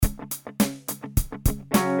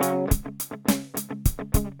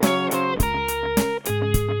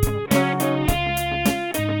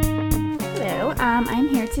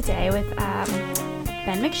today with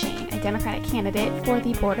Ben McShane, a Democratic candidate for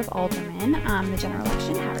the Board of Aldermen, the general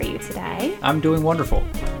election. How are you today? I'm doing wonderful.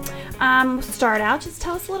 Start out, just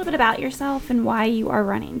tell us a little bit about yourself and why you are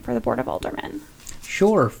running for the Board of Aldermen.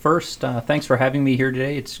 Sure. First, thanks for having me here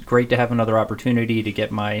today. It's great to have another opportunity to get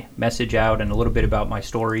my message out and a little bit about my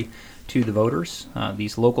story to the voters.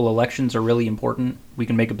 These local elections are really important. We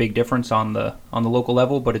can make a big difference on the local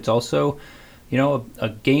level, but it's also, a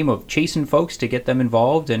game of chasing folks to get them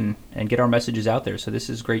involved and get our messages out there. So this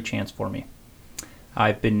is a great chance for me.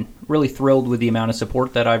 I've been really thrilled with the amount of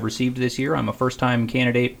support that I've received this year. I'm a first-time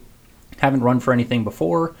candidate, haven't run for anything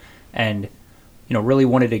before, and really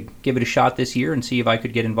wanted to give it a shot this year and see if I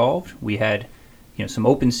could get involved. We had some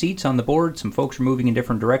open seats on the board, some folks were moving in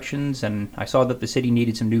different directions, and I saw that the city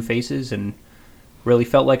needed some new faces and really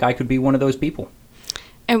felt like I could be one of those people.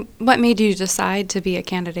 And what made you decide to be a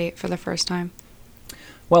candidate for the first time?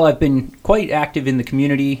 Well, I've been quite active in the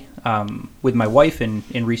community with my wife in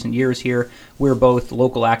recent years here. We're both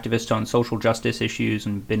local activists on social justice issues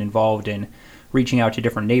and been involved in reaching out to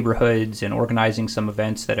different neighborhoods and organizing some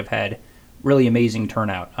events that have had really amazing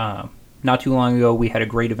turnout. Not too long ago, we had a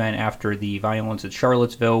great event after the violence at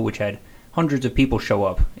Charlottesville, which had hundreds of people show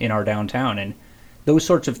up in our downtown. And those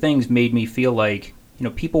sorts of things made me feel like,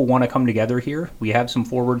 people want to come together here. We have some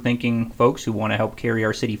forward-thinking folks who want to help carry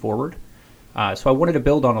our city forward. So I wanted to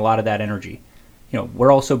build on a lot of that energy.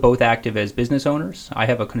 We're also both active as business owners. I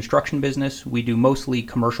have a construction business. We do mostly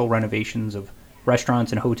commercial renovations of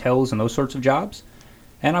restaurants and hotels and those sorts of jobs.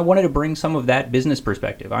 And I wanted to bring some of that business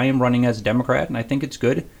perspective. I am running as a Democrat, and I think it's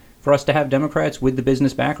good for us to have Democrats with the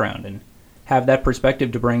business background and have that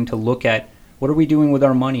perspective to bring to look at what are we doing with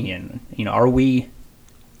our money, and are we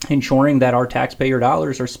ensuring that our taxpayer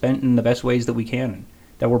dollars are spent in the best ways that we can, and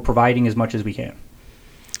that we're providing as much as we can.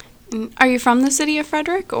 Are you from the city of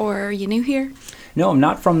Frederick, or are you new here? No, I'm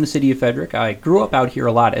not from the city of Frederick. I grew up out here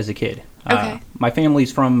a lot as a kid. Okay. My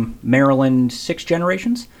family's from Maryland 6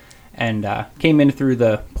 generations, and came in through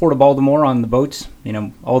the Port of Baltimore on the boats,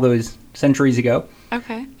 all those centuries ago.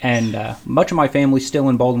 Okay. And much of my family's still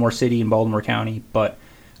in Baltimore City and Baltimore County, but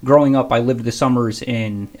growing up, I lived the summers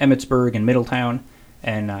in Emmitsburg and Middletown,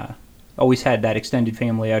 and always had that extended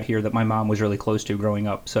family out here that my mom was really close to growing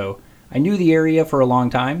up. So I knew the area for a long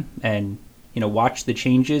time and, watched the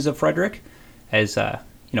changes of Frederick as,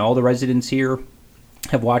 all the residents here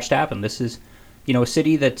have watched happen. This is, a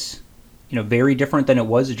city that's, very different than it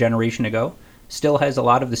was a generation ago. Still has a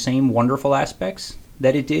lot of the same wonderful aspects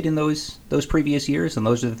that it did in those previous years, and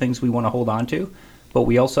those are the things we want to hold on to. But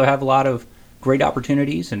we also have a lot of great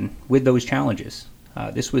opportunities and with those challenges.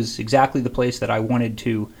 This was exactly the place that I wanted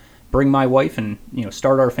to bring my wife and,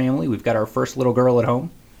 start our family. We've got our first little girl at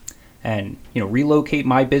home, and, relocate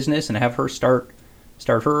my business and have her start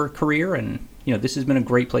her career. And, this has been a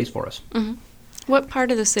great place for us. Mm-hmm. What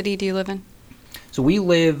part of the city do you live in? So we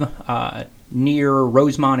live near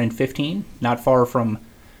Rosemont and 15, not far from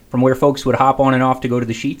where folks would hop on and off to go to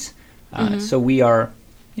the Sheets. So we are,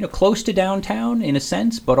 close to downtown in a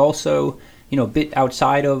sense, but also, a bit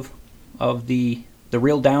outside of the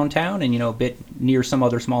real downtown and, a bit near some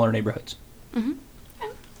other smaller neighborhoods. Mm-hmm.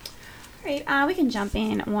 Okay. All right. We can jump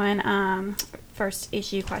in one first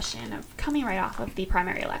issue question of coming right off of the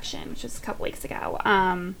primary election, which was a couple weeks ago.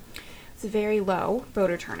 It's a very low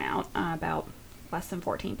voter turnout, about less than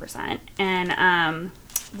 14%. And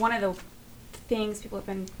one of the things people have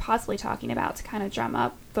been possibly talking about to kind of drum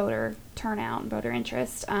up voter turnout and voter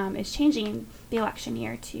interest is changing the election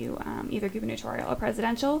year to either gubernatorial or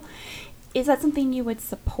presidential. Is that something you would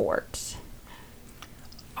support?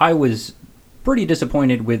 I was pretty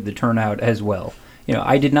disappointed with the turnout as well.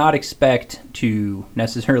 I did not expect to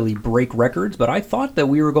necessarily break records, but I thought that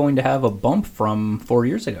we were going to have a bump from 4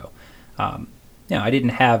 years ago. I didn't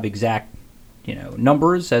have exact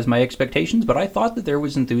numbers as my expectations, but I thought that there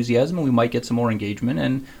was enthusiasm and we might get some more engagement,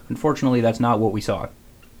 and unfortunately that's not what we saw.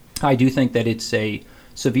 I do think that it's a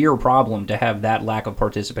severe problem to have that lack of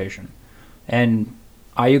participation. And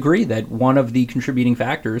I agree that one of the contributing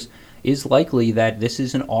factors is likely that this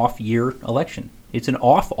is an off-year election. It's an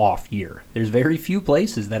off year. There's very few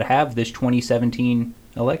places that have this 2017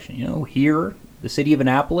 election. Here, the city of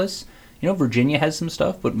Annapolis, Virginia has some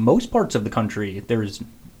stuff, but most parts of the country, there's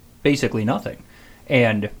basically nothing.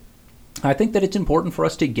 And I think that it's important for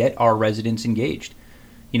us to get our residents engaged.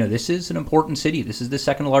 This is an important city. This is the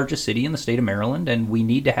second largest city in the state of Maryland, and we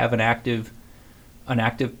need to have an active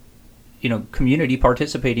community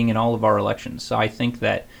participating in all of our elections. So I think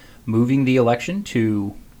that moving the election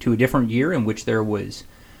to a different year in which there was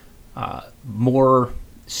more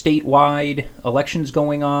statewide elections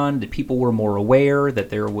going on, that people were more aware,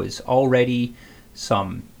 that there was already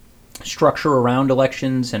some structure around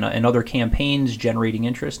elections and other campaigns generating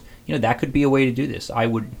interest, that could be a way to do this. I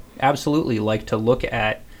would absolutely like to look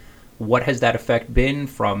at what has that effect been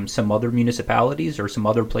from some other municipalities or some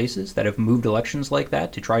other places that have moved elections like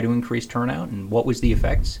that to try to increase turnout, and what was the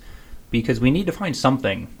effects? Because we need to find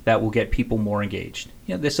something that will get people more engaged.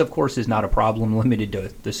 This, of course, is not a problem limited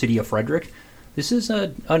to the city of Frederick. This is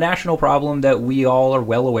a national problem that we all are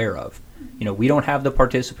well aware of. We don't have the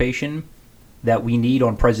participation that we need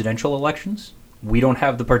on presidential elections. We don't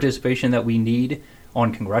have the participation that we need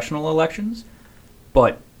on congressional elections.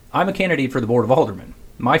 But I'm a candidate for the Board of Aldermen.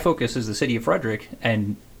 My focus is the city of Frederick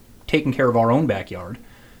and taking care of our own backyard.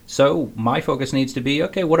 So my focus needs to be,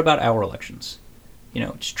 okay, what about our elections?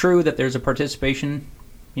 It's true that there's a participation,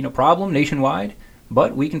 problem nationwide,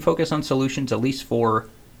 but we can focus on solutions at least for,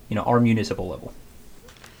 our municipal level.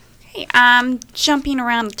 Okay, jumping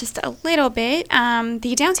around just a little bit,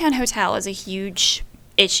 the downtown hotel is a huge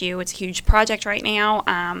issue. It's a huge project right now.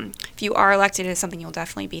 If you are elected, it's something you'll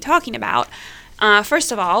definitely be talking about.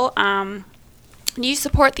 First of all, do you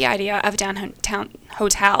support the idea of a downtown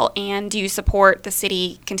hotel, and do you support the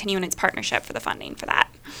city continuing its partnership for the funding for that?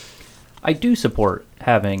 I do support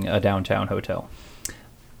having a downtown hotel.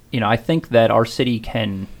 I think that our city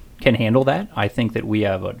can handle that. I think that we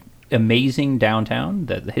have an amazing downtown.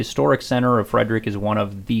 That the historic center of Frederick is one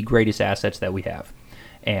of the greatest assets that we have.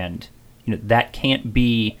 And that can't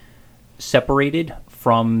be separated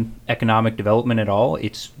from economic development at all.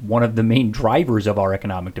 It's one of the main drivers of our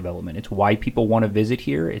economic development. It's why people want to visit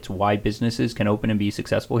here. It's why businesses can open and be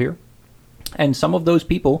successful here. And some of those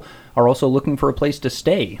people are also looking for a place to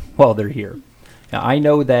stay while they're here. Now, I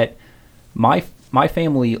know that my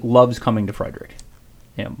family loves coming to Frederick.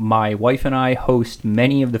 My wife and I host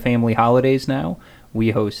many of the family holidays now.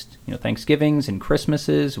 We host, Thanksgivings and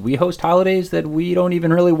Christmases. We host holidays that we don't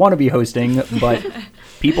even really want to be hosting, but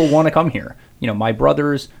people want to come here. My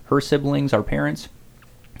brothers, her siblings, our parents.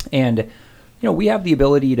 And, we have the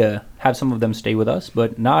ability to have some of them stay with us,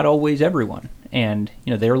 but not always everyone. And,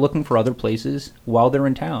 they're looking for other places while they're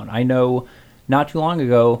in town. I know not too long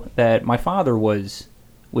ago that my father was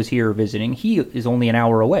here visiting. He is only an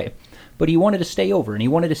hour away, but he wanted to stay over, and he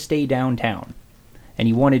wanted to stay downtown. And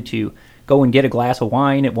he wanted to go and get a glass of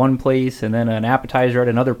wine at one place, and then an appetizer at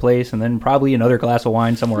another place, and then probably another glass of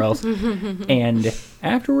wine somewhere else. And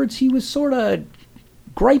afterwards, he was sort of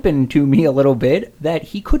griping to me a little bit that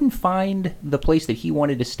he couldn't find the place that he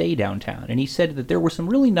wanted to stay downtown. And he said that there were some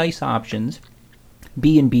really nice options,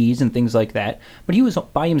 B&Bs and things like that, but he was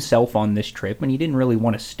by himself on this trip, and he didn't really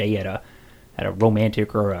want to stay at a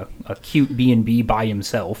romantic or a cute B&B by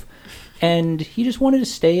himself. And he just wanted to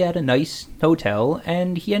stay at a nice hotel,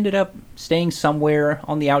 and he ended up staying somewhere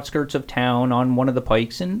on the outskirts of town on one of the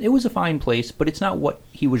pikes, and it was a fine place, but it's not what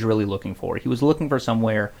he was really looking for. He was looking for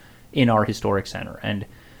somewhere in our historic center. And,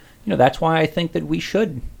 that's why I think that we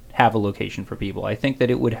should have a location for people. I think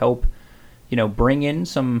that it would help, bring in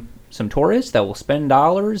some tourists that will spend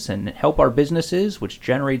dollars and help our businesses, which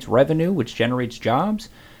generates revenue, which generates jobs.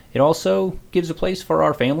 It also gives a place for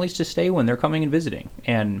our families to stay when they're coming and visiting.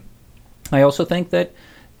 And I also think that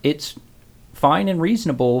it's fine and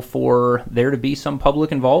reasonable for there to be some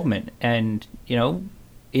public involvement. And,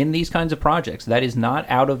 in these kinds of projects, that is not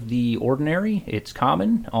out of the ordinary. It's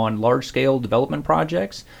common on large-scale development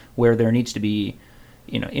projects where there needs to be,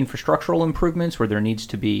 infrastructural improvements, where there needs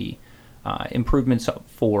to be improvements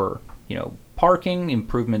for, parking,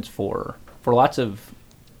 improvements for lots of,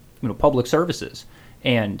 public services.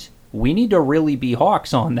 And we need to really be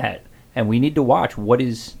hawks on that. And we need to watch what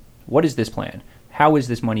is this plan? How is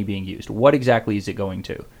this money being used? What exactly is it going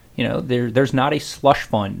to? There's not a slush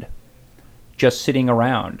fund just sitting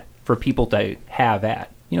around for people to have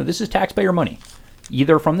at. This is taxpayer money,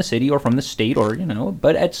 either from the city or from the state or,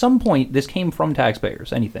 but at some point this came from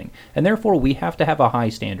taxpayers, anything. And therefore we have to have a high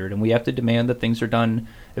standard, and we have to demand that things are done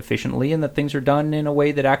efficiently and that things are done in a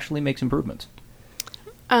way that actually makes improvements.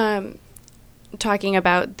 Talking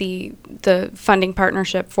about the funding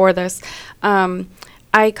partnership for this,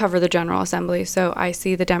 I cover the General Assembly, so I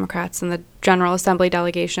see the Democrats and the General Assembly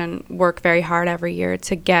delegation work very hard every year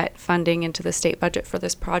to get funding into the state budget for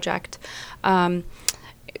this project.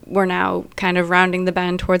 We're now kind of rounding the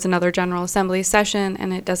bend towards another General Assembly session,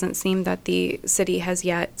 and it doesn't seem that the city has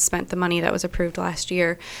yet spent the money that was approved last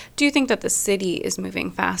year. Do you think that the city is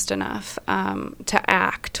moving fast enough to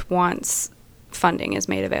act once funding is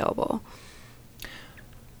made available?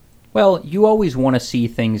 Well, you always want to see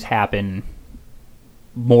things happen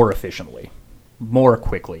more efficiently, more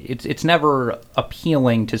quickly. It's never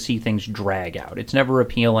appealing to see things drag out. It's never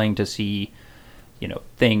appealing to see,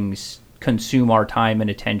 things consume our time and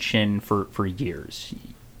attention for years.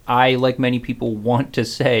 I, like many people, want to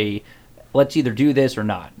say, let's either do this or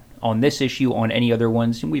not. On this issue, on any other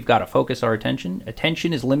ones, we've got to focus our attention.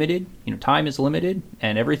 Attention is limited, time is limited,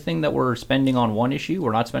 and everything that we're spending on one issue,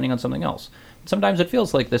 we're not spending on something else. Sometimes it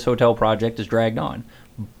feels like this hotel project is dragged on,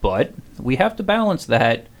 but we have to balance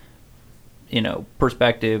that,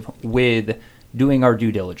 perspective with doing our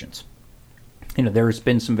due diligence. There's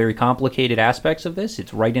been some very complicated aspects of this.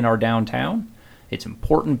 It's right in our downtown. It's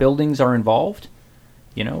important buildings are involved.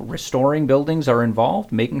 Restoring buildings are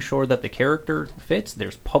involved, making sure that the character fits.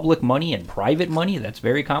 There's public money and private money. That's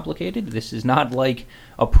very complicated. This is not like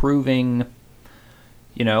approving,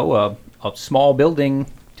 a small building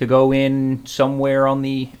to go in somewhere on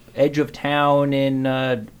the edge of town in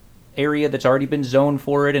an area that's already been zoned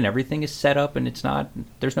for it and everything is set up and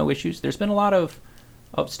there's no issues. There's been a lot of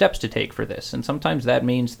steps to take for this, and sometimes that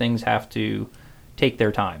means things have to take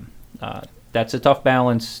their time. That's a tough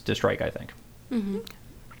balance to strike, I think. Mm-hmm.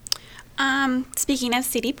 Speaking of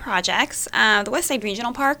city projects, the West Side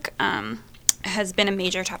Regional Park has been a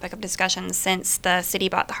major topic of discussion since the city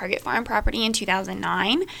bought the Hargett Farm property in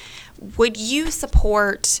 2009. Would you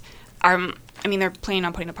support, they're planning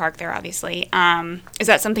on putting a park there, obviously. Is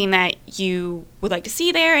that something that you would like to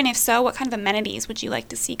see there? And if so, what kind of amenities would you like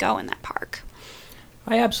to see go in that park?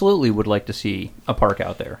 I absolutely would like to see a park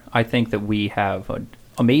out there. I think that we have an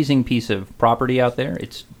amazing piece of property out there.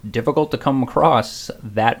 It's difficult to come across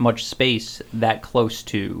that much space that close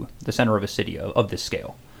to the center of a city of this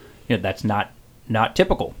scale. That's not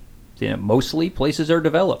typical. Mostly places are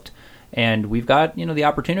developed, and we've got the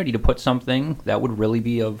opportunity to put something that would really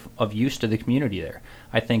be of use to the community there.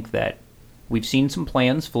 I think that we've seen some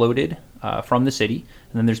plans floated from the city,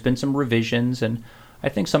 and then there's been some revisions, and I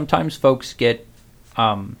think sometimes folks get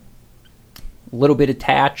a little bit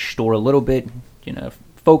attached or a little bit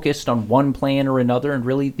focused on one plan or another, and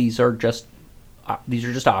really these are just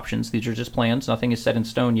options. These are just plans. Nothing is set in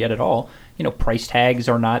stone yet at all. Price tags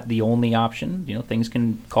are not the only option. Things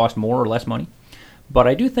can cost more or less money. But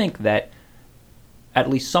I do think that at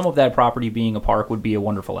least some of that property being a park would be a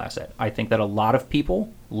wonderful asset. I think that a lot of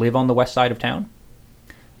people live on the west side of town.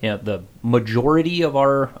 The majority of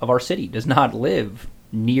our city does not live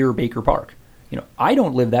near Baker Park. I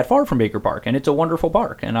don't live that far from Baker Park, and it's a wonderful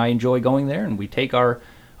park, and I enjoy going there, and we take our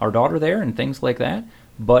daughter there and things like that.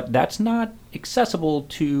 But that's not accessible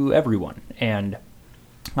to everyone, and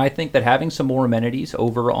I think that having some more amenities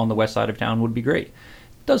over on the west side of town would be great.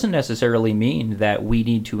 It doesn't necessarily mean that we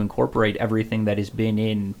need to incorporate everything that has been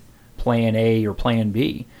in Plan A or Plan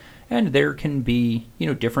B, and there can be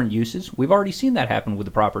different uses. We've already seen that happen with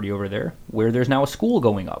the property over there, where there's now a school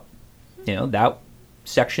going up. That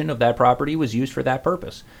section of that property was used for that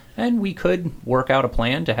purpose, and we could work out a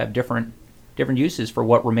plan to have different uses for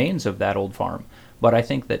what remains of that old farm. But I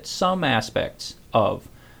think that some aspects of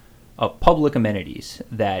public amenities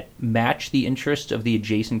that match the interests of the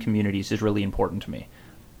adjacent communities is really important to me.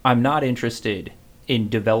 I'm not interested in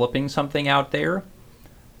developing something out there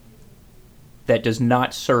that does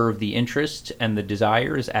not serve the interests and the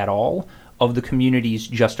desires at all of the communities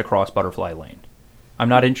just across Butterfly Lane. I'm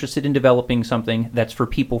not interested in developing something that's for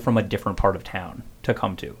people from a different part of town to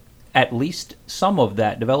come to. At least some of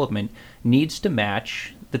that development needs to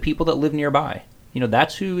match the people that live nearby.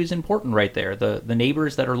 That's who is important right there. The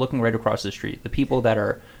neighbors that are looking right across the street, the people that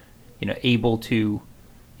are, able to,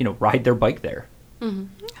 ride their bike there.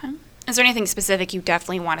 Mm-hmm. Okay. Is there anything specific you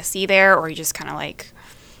definitely want to see there, or are you just kind of like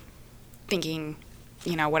thinking,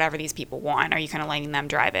 whatever these people want? Are you kind of letting them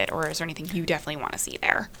drive it, or is there anything you definitely want to see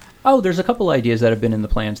there? Oh, there's a couple ideas that have been in the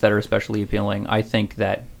plans that are especially appealing. I think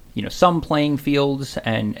that, some playing fields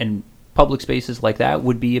and public spaces like that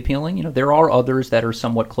would be appealing. There are others that are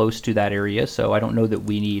somewhat close to that area, so I don't know that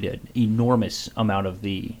we need an enormous amount of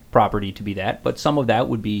the property to be that, but some of that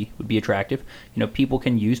would be attractive. People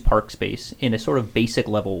can use park space in a sort of basic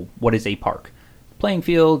level. What is a park? Playing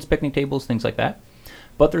fields, picnic tables, things like that.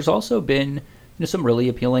 But there's also been some really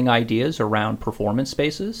appealing ideas around performance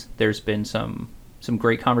spaces. There's been some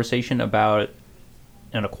great conversation about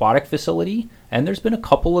an aquatic facility, and there's been a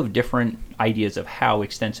couple of different ideas of how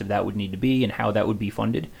extensive that would need to be and how that would be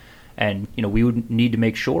funded. And we would need to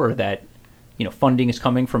make sure that funding is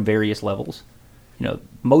coming from various levels.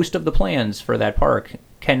 Most of the plans for that park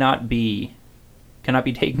cannot be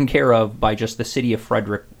taken care of by just the city of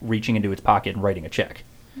Frederick reaching into its pocket and writing a check.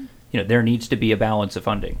 There needs to be a balance of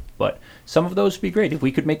funding. But some of those would be great. If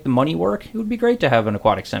we could make the money work, it would be great to have an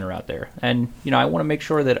aquatic center out there. And, I want to make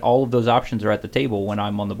sure that all of those options are at the table when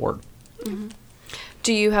I'm on the board. Mm-hmm.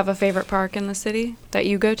 Do you have a favorite park in the city that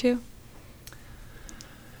you go to?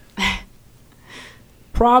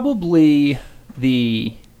 Probably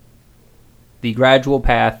the the gradual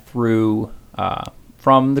path through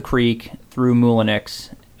from the creek through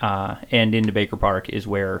Mullenix and into Baker Park is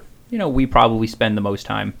where we probably spend the most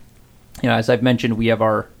time. As I've mentioned, we have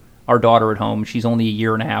our daughter at home. She's only a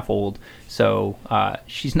year and a half old, so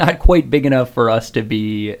she's not quite big enough for us to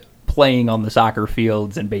be playing on the soccer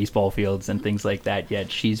fields and baseball fields and things like that yet.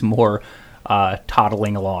 She's more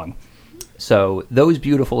toddling along. So those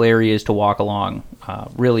beautiful areas to walk along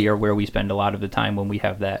really are where we spend a lot of the time when we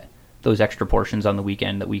have those extra portions on the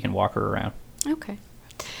weekend that we can walk her around. Okay.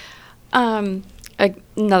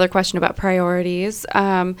 Another question about priorities.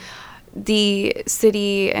 The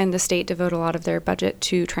city and the state devote a lot of their budget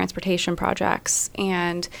to transportation projects.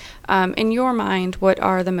 And in your mind, what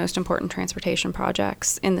are the most important transportation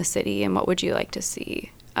projects in the city, and what would you like to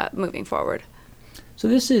see moving forward? So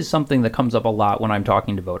this is something that comes up a lot when I'm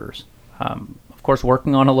talking to voters. Of course,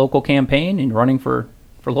 working on a local campaign and running for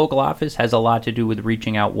local office has a lot to do with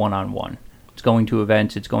reaching out one-on-one. It's going to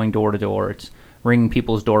events, it's going door-to-door, it's ringing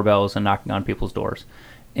people's doorbells and knocking on people's doors.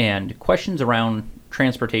 And questions around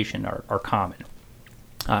transportation are common.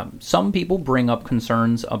 Some people bring up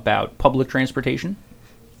concerns about public transportation.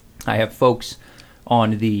 I have folks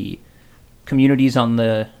on the communities on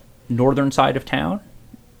the northern side of town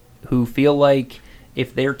who feel like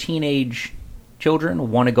if their teenage children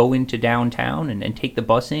want to go into downtown and take the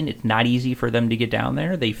bus in, it's not easy for them to get down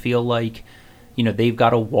there. They feel like, they've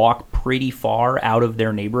got to walk pretty far out of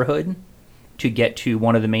their neighborhood to get to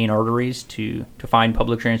one of the main arteries to find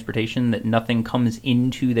public transportation, that nothing comes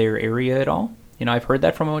into their area at all. I've heard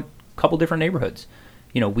that from a couple different neighborhoods.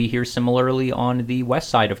 We hear similarly on the west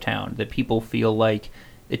side of town that people feel like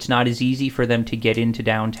it's not as easy for them to get into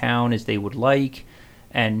downtown as they would like.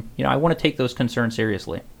 And, I want to take those concerns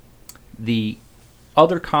seriously. The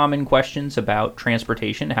other common questions about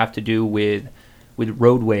transportation have to do with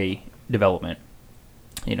roadway development.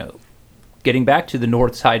 Getting back to the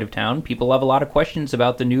north side of town, people have a lot of questions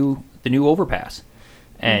about the new overpass.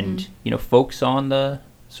 And, folks on the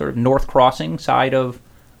sort of north crossing side of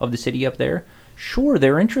the city up there, sure,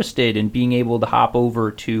 they're interested in being able to hop over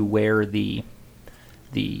to where the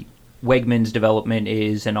Wegmans development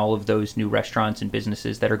is and all of those new restaurants and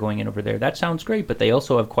businesses that are going in over there. That sounds great, but they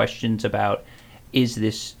also have questions about, is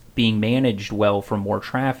this being managed well for more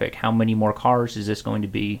traffic? How many more cars is this going to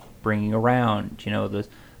be bringing around?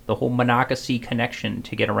 The whole Monocacy connection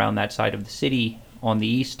to get around that side of the city on the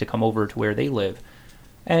east to come over to where they live.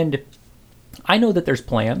 And I know that there's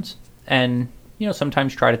plans, and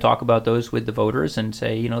sometimes try to talk about those with the voters and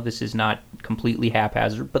say, this is not completely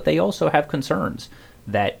haphazard, but they also have concerns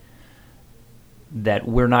that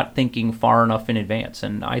we're not thinking far enough in advance.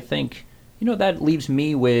 And I think, that leaves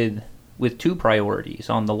me with two priorities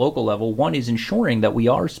on the local level. One is ensuring that we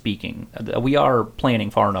are planning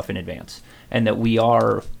far enough in advance, and that we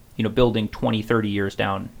are, building 20, 30 years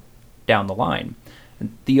down the line.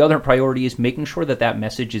 And the other priority is making sure that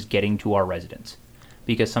message is getting to our residents,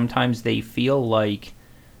 because sometimes they feel like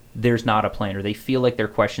there's not a plan, or they feel like their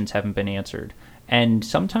questions haven't been answered. And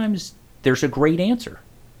sometimes there's a great answer.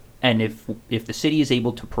 And if the city is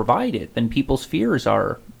able to provide it, then people's fears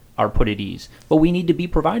are put at ease. But we need to be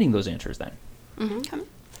providing those answers then. Mm-hmm.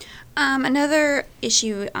 Another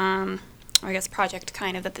issue, or I guess project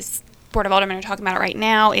kind of that this Board of Aldermen are talking about right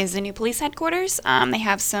now is the new police headquarters. They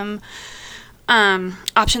have some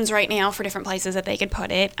options right now for different places that they could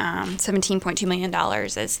put it. $17.2 million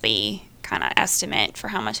is the kind of estimate for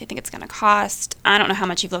how much they think it's going to cost. I don't know how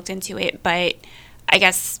much you've looked into it, but I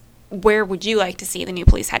guess where would you like to see the new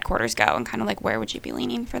police headquarters go, and kind of like where would you be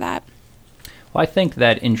leaning for that? Well, I think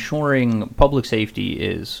that ensuring public safety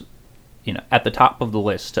is, at the top of the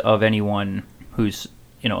list of anyone who's,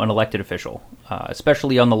 an elected official,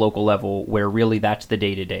 especially on the local level, where really that's the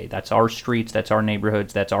day-to-day. That's our streets, that's our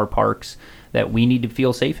neighborhoods, that's our parks that we need to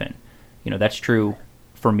feel safe in. That's true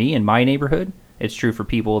for me in my neighborhood. It's true for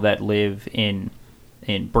people that live in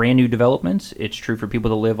brand new developments. It's true for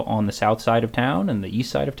people that live on the south side of town and the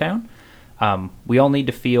east side of town. We all need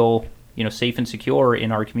to feel, safe and secure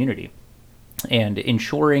in our community. And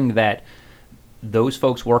ensuring that those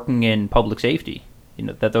folks working in public safety,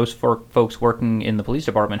 that those folks working in the police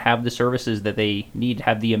department have the services that they need,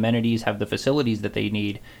 have the amenities, have the facilities that they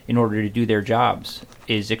need in order to do their jobs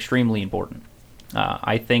is extremely important.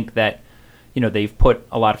 I think that, they've put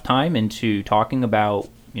a lot of time into talking about,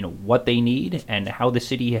 what they need and how the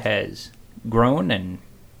city has grown and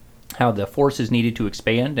how the force is needed to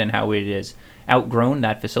expand and how it has outgrown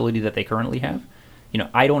that facility that they currently have.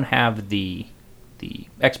 I don't have the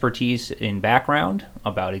expertise in background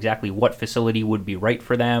about exactly what facility would be right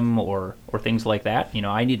for them or things like that.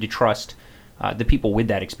 I need to trust the people with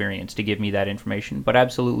that experience to give me that information. But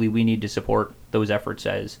absolutely, we need to support those efforts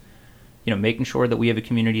as, making sure that we have a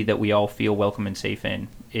community that we all feel welcome and safe in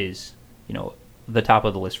is, the top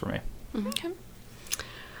of the list for me. Okay.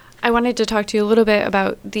 I wanted to talk to you a little bit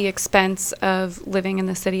about the expense of living in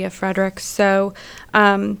the city of Frederick. So,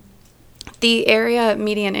 the area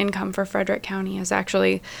median income for Frederick County is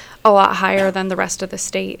actually a lot higher than the rest of the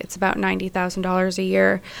state. It's about $90,000 a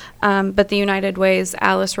year. But the United Way's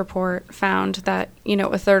Alice report found that,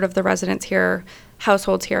 a third of the residents here,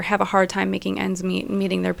 households here, have a hard time making ends meet and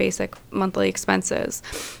meeting their basic monthly expenses.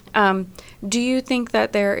 Do you think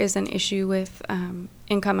that there is an issue with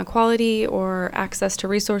income equality or access to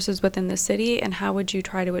resources within the city, and how would you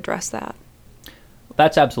try to address that?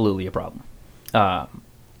 That's absolutely a problem.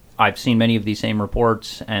 I've seen many of these same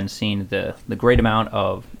reports and seen the great amount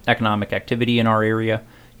of economic activity in our area,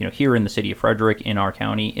 here in the city of Frederick, in our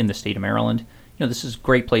county, in the state of Maryland. This is a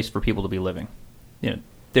great place for people to be living.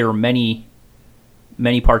 There are many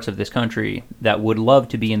parts of this country that would love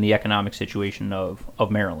to be in the economic situation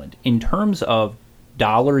of Maryland. In terms of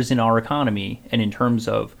dollars in our economy and in terms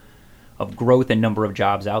of growth and number of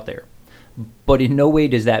jobs out there. But in no way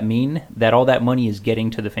does that mean that all that money is getting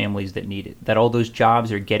to the families that need it, that all those jobs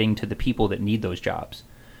are getting to the people that need those jobs.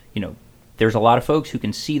 There's a lot of folks who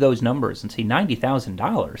can see those numbers and say,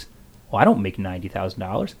 $90,000? Well, I don't make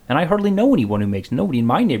 $90,000, and I hardly know anyone who makes, nobody in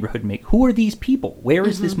my neighborhood make. Who are these people? Where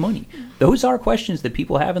is this money? Those are questions that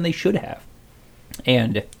people have and they should have.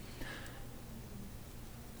 And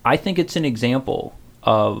I think it's an example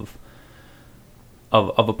of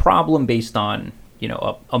a problem based on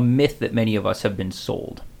a myth that many of us have been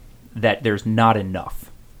sold, that there's not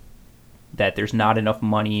enough, that there's not enough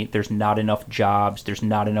money, there's not enough jobs, there's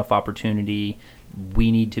not enough opportunity.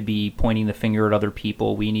 We need to be pointing the finger at other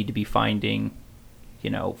people. We need to be finding,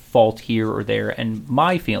 fault here or there. And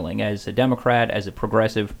my feeling as a Democrat, as a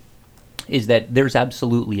progressive, is that there's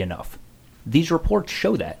absolutely enough. These reports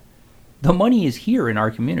show that. The money is here in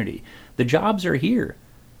our community. The jobs are here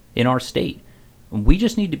in our state. We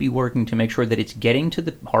just need to be working to make sure that it's getting to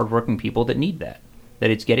the hardworking people that need that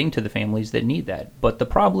it's getting to the families that need that. But the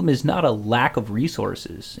problem is not a lack of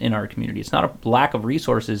resources in our community. It's not a lack of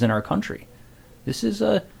resources in our country. This is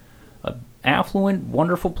a affluent,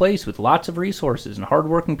 wonderful place with lots of resources and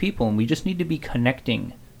hardworking people, and we just need to be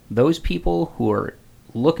connecting those people who are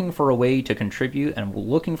looking for a way to contribute and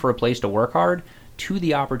looking for a place to work hard to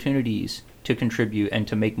the opportunities to contribute and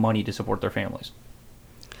to make money to support their families.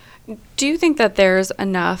 Do you think that there's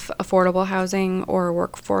enough affordable housing or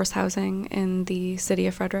workforce housing in the city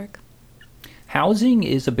of Frederick? Housing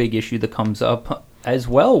is a big issue that comes up as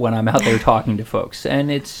well when I'm out there talking to folks,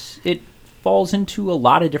 and it falls into a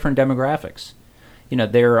lot of different demographics.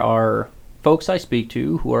 There are folks I speak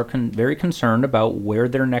to who are very concerned about where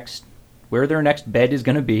their next bed is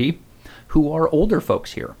going to be, who are older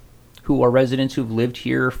folks here, who are residents who've lived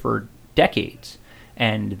here for decades,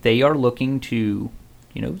 and they are looking to,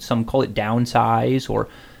 some call it downsize or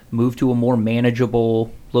move to a more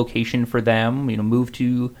manageable location for them, move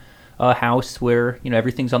to a house where,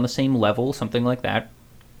 everything's on the same level, something like that.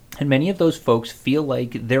 And many of those folks feel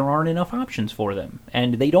like there aren't enough options for them,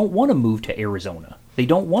 and they don't want to move to Arizona. They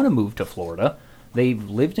don't want to move to Florida. They've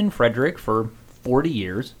lived in Frederick for 40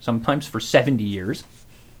 years, sometimes for 70 years,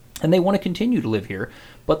 and they want to continue to live here,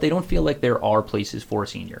 but they don't feel like there are places for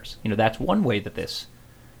seniors. That's one way that this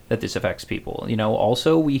affects people.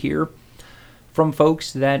 Also we hear from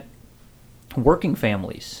folks that working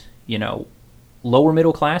families, lower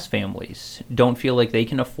middle class families don't feel like they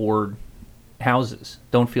can afford houses,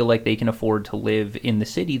 don't feel like they can afford to live in the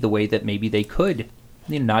city the way that maybe they could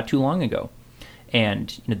not too long ago.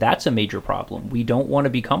 And that's a major problem. We don't want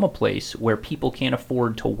to become a place where people can't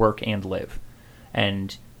afford to work and live.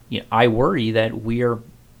 And I worry that we are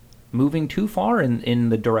moving too far in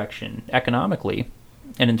the direction economically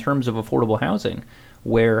and in terms of affordable housing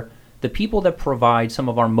where the people that provide some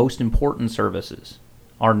of our most important services,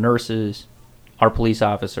 our nurses, our police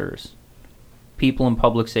officers, people in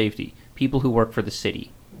public safety, people who work for the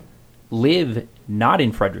city, live not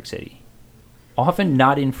in Frederick City, often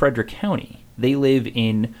not in Frederick County. They live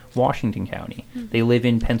in Washington County. They live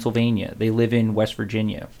in Pennsylvania. They live in West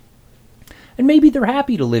Virginia. And maybe they're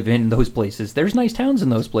happy to live in those places. There's nice towns in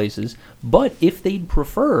those places. But if they'd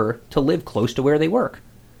prefer to live close to where they work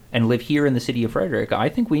and live here in the city of Frederick, I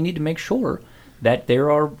think we need to make sure that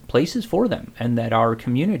there are places for them and that our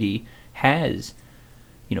community has,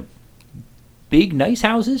 big, nice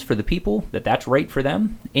houses for the people that's right for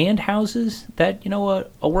them, and houses that,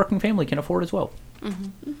 a working family can afford as well.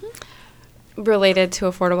 Mm-hmm. Mm-hmm. related to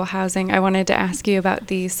affordable housing, I wanted to ask you about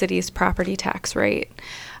the city's property tax rate.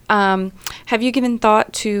 Have you given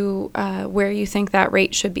thought to where you think that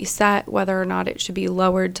rate should be set, whether or not it should be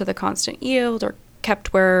lowered to the constant yield or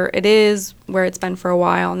kept where it is, where it's been for a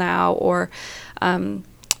while now, or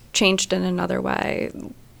changed in another way,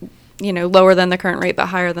 lower than the current rate but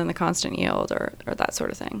higher than the constant yield, or that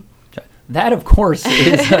sort of thing? That, of course,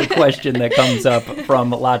 is a question that comes up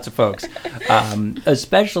from lots of folks,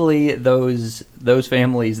 especially those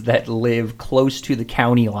families that live close to the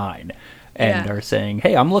county line and are saying,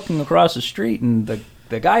 hey, I'm looking across the street, and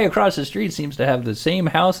the guy across the street seems to have the same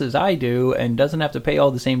house as I do and doesn't have to pay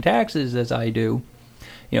all the same taxes as I do.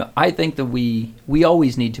 I think that we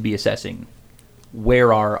always need to be assessing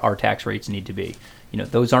where our tax rates need to be.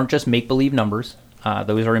 Those aren't just make-believe numbers.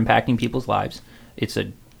 Those are impacting people's lives. It's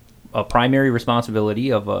a primary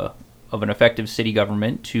responsibility of an effective city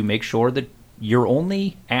government to make sure that you're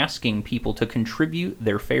only asking people to contribute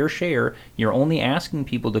their fair share. You're only asking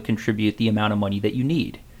people to contribute the amount of money that you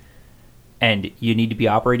need. And you need to be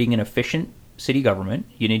operating an efficient city government.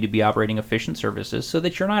 You need to be operating efficient services so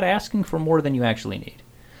that you're not asking for more than you actually need.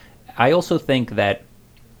 I also think that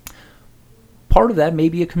part of that may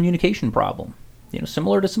be a communication problem.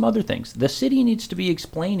 Similar to some other things. The city needs to be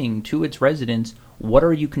explaining to its residents, what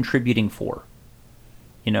are you contributing for?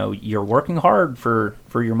 You're working hard for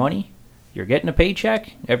your money. You're getting a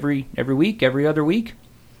paycheck every week, every other week.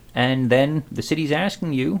 And then the city's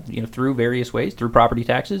asking you, through various ways, through property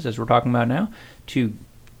taxes, as we're talking about now, to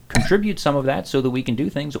contribute some of that so that we can do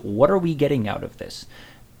things. What are we getting out of this?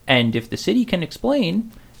 And if the city can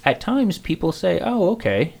explain, at times people say, oh,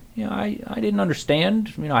 okay, I didn't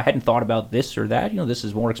understand. I hadn't thought about this or that. This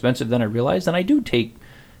is more expensive than I realized, and I do take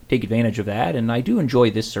advantage of that, and I do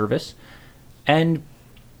enjoy this service. And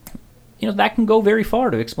that can go very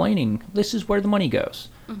far to explaining this is where the money goes.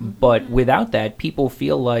 Mm-hmm. But without that, people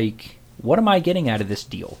feel like, what am I getting out of this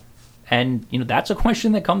deal? And that's a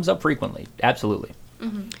question that comes up frequently. Absolutely.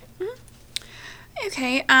 Mm-hmm.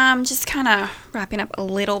 Okay, just kind of wrapping up a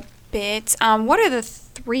little bit. What are the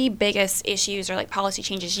 3 biggest issues or policy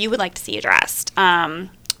changes you would like to see addressed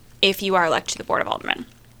if you are elected to the Board of Aldermen?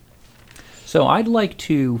 So I'd like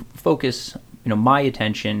to focus my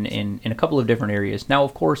attention in a couple of different areas. Now,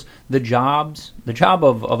 of course, the job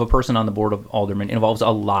of a person on the Board of Aldermen involves a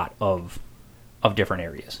lot of different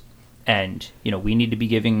areas. And, we need to be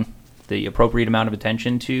giving the appropriate amount of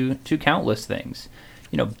attention to countless things.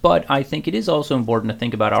 But I think it is also important to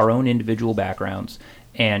think about our own individual backgrounds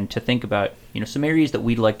and to think about, some areas that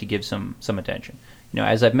we'd like to give some attention.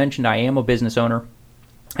 As I've mentioned, I am a business owner.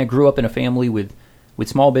 I grew up in a family with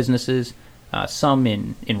small businesses, some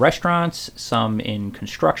in restaurants, some in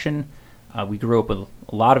construction. We grew up with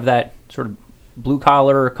a lot of that sort of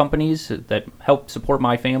blue-collar companies that helped support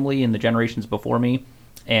my family and the generations before me.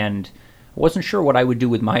 And I wasn't sure what I would do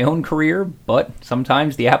with my own career, but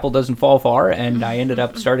sometimes the apple doesn't fall far, and I ended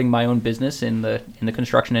up starting my own business in the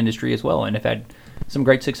construction industry as well, and have had some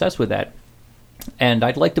great success with that. And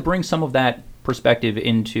I'd like to bring some of that perspective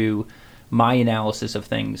into my analysis of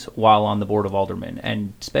things while on the Board of Aldermen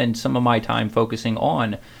and spend some of my time focusing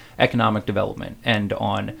on economic development and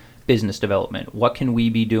on business development. What can we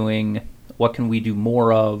be doing? What can we do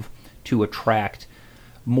more of to attract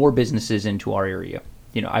more businesses into our area?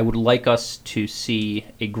 I would like us to see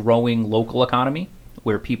a growing local economy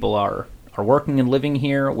where people are working and living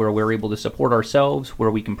here, where we're able to support ourselves, where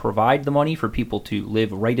we can provide the money for people to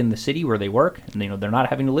live right in the city where they work, and they're not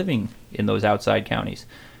having to living in those outside counties.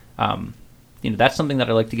 That's something that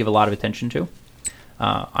I like to give a lot of attention to.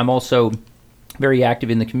 I'm also very active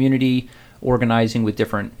in the community, organizing with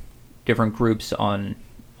different groups on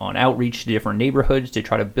outreach to different neighborhoods to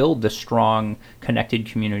try to build the strong, connected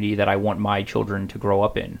community that I want my children to grow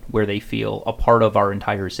up in, where they feel a part of our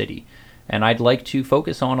entire city. And I'd like to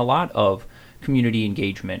focus on a lot of community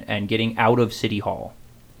engagement and getting out of City Hall,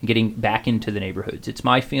 getting back into the neighborhoods. It's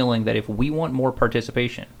my feeling that if we want more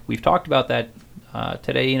participation, we've talked about that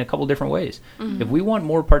today in a couple different ways. Mm-hmm. If we want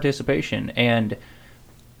more participation and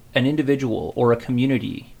an individual or a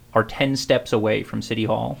community are 10 steps away from City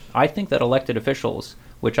Hall, I think that elected officials,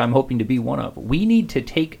 which I'm hoping to be one of, we need to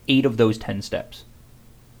take 8 of those 10 steps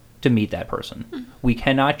to meet that person. Mm-hmm. We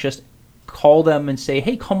cannot just call them and say,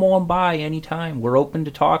 hey, come on by anytime. We're open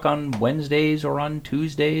to talk on Wednesdays or on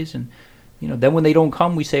Tuesdays. And, then when they don't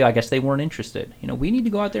come, we say, I guess they weren't interested. We need to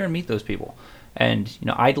go out there and meet those people. And,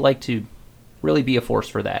 I'd like to really be a force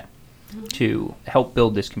for that, to help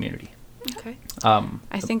build this community. Okay.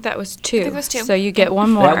 I think that was 2. I think it was 2. So you get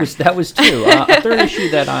one more. That was 2. A third issue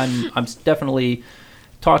that I'm definitely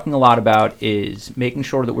talking a lot about is making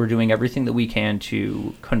sure that we're doing everything that we can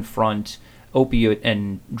to confront opiate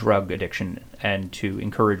and drug addiction and to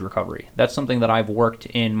encourage recovery. That's something that I've worked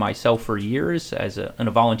in myself for years in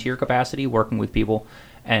a volunteer capacity, working with people,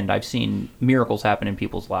 and I've seen miracles happen in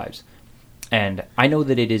people's lives. And I know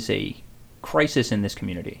that it is a crisis in this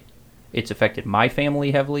community. It's affected my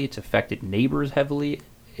family heavily. It's affected neighbors heavily.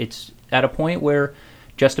 It's at a point where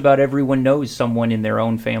just about everyone knows someone in their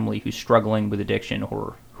own family who's struggling with addiction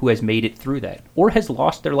or who has made it through that or has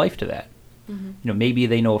lost their life to that. Maybe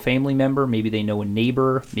they know a family member, maybe they know a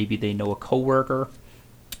neighbor, maybe they know a coworker.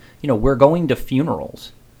 We're going to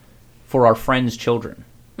funerals for our friends' children,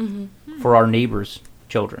 for our neighbors'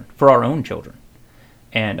 children, for our own children.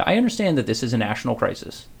 And I understand that this is a national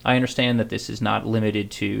crisis. I understand that this is not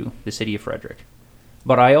limited to the city of Frederick.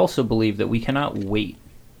 But I also believe that we cannot wait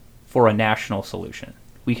for a national solution.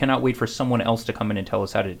 We cannot wait for someone else to come in and tell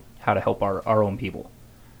us how to help our own people.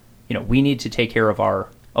 We need to take care of our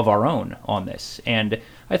own on this. And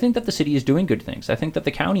I think that the city is doing good things. I think that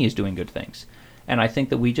the county is doing good things. And I think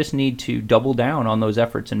that we just need to double down on those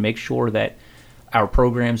efforts and make sure that our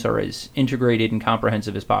programs are as integrated and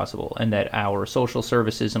comprehensive as possible, and that our social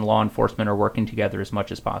services and law enforcement are working together as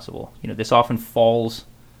much as possible. This often falls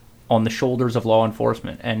on the shoulders of law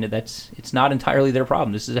enforcement, and it's not entirely their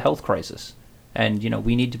problem. This is a health crisis. And,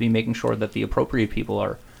 we need to be making sure that the appropriate people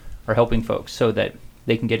are helping folks so that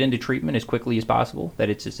they can get into treatment as quickly as possible, that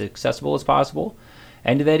it's as accessible as possible,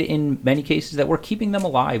 and that in many cases that we're keeping them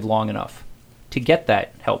alive long enough to get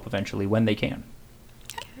that help eventually when they can.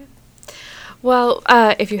 Well,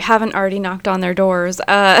 if you haven't already knocked on their doors,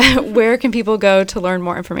 where can people go to learn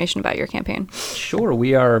more information about your campaign? Sure.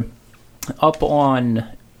 We are up on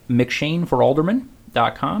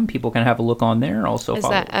McShane4Alderman.com. People can have a look on there. Also, is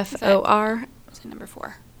that F-O-R? Is it number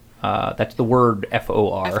 4? That's the word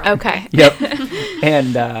F-O-R. Okay. Yep.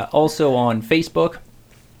 And also on Facebook,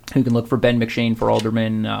 you can look for Ben McShane for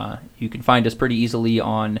Alderman. You can find us pretty easily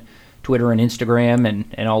on Twitter and Instagram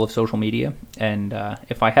and all of social media. And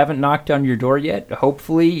if I haven't knocked on your door yet,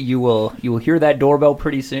 hopefully you will hear that doorbell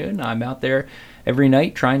pretty soon. I'm out there every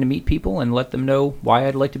night trying to meet people and let them know why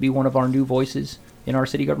I'd like to be one of our new voices in our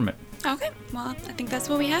city government. Okay. Well, I think that's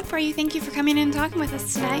what we have for you. Thank you for coming in and talking with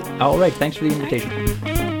us tonight. All right. Thanks for the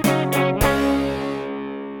invitation.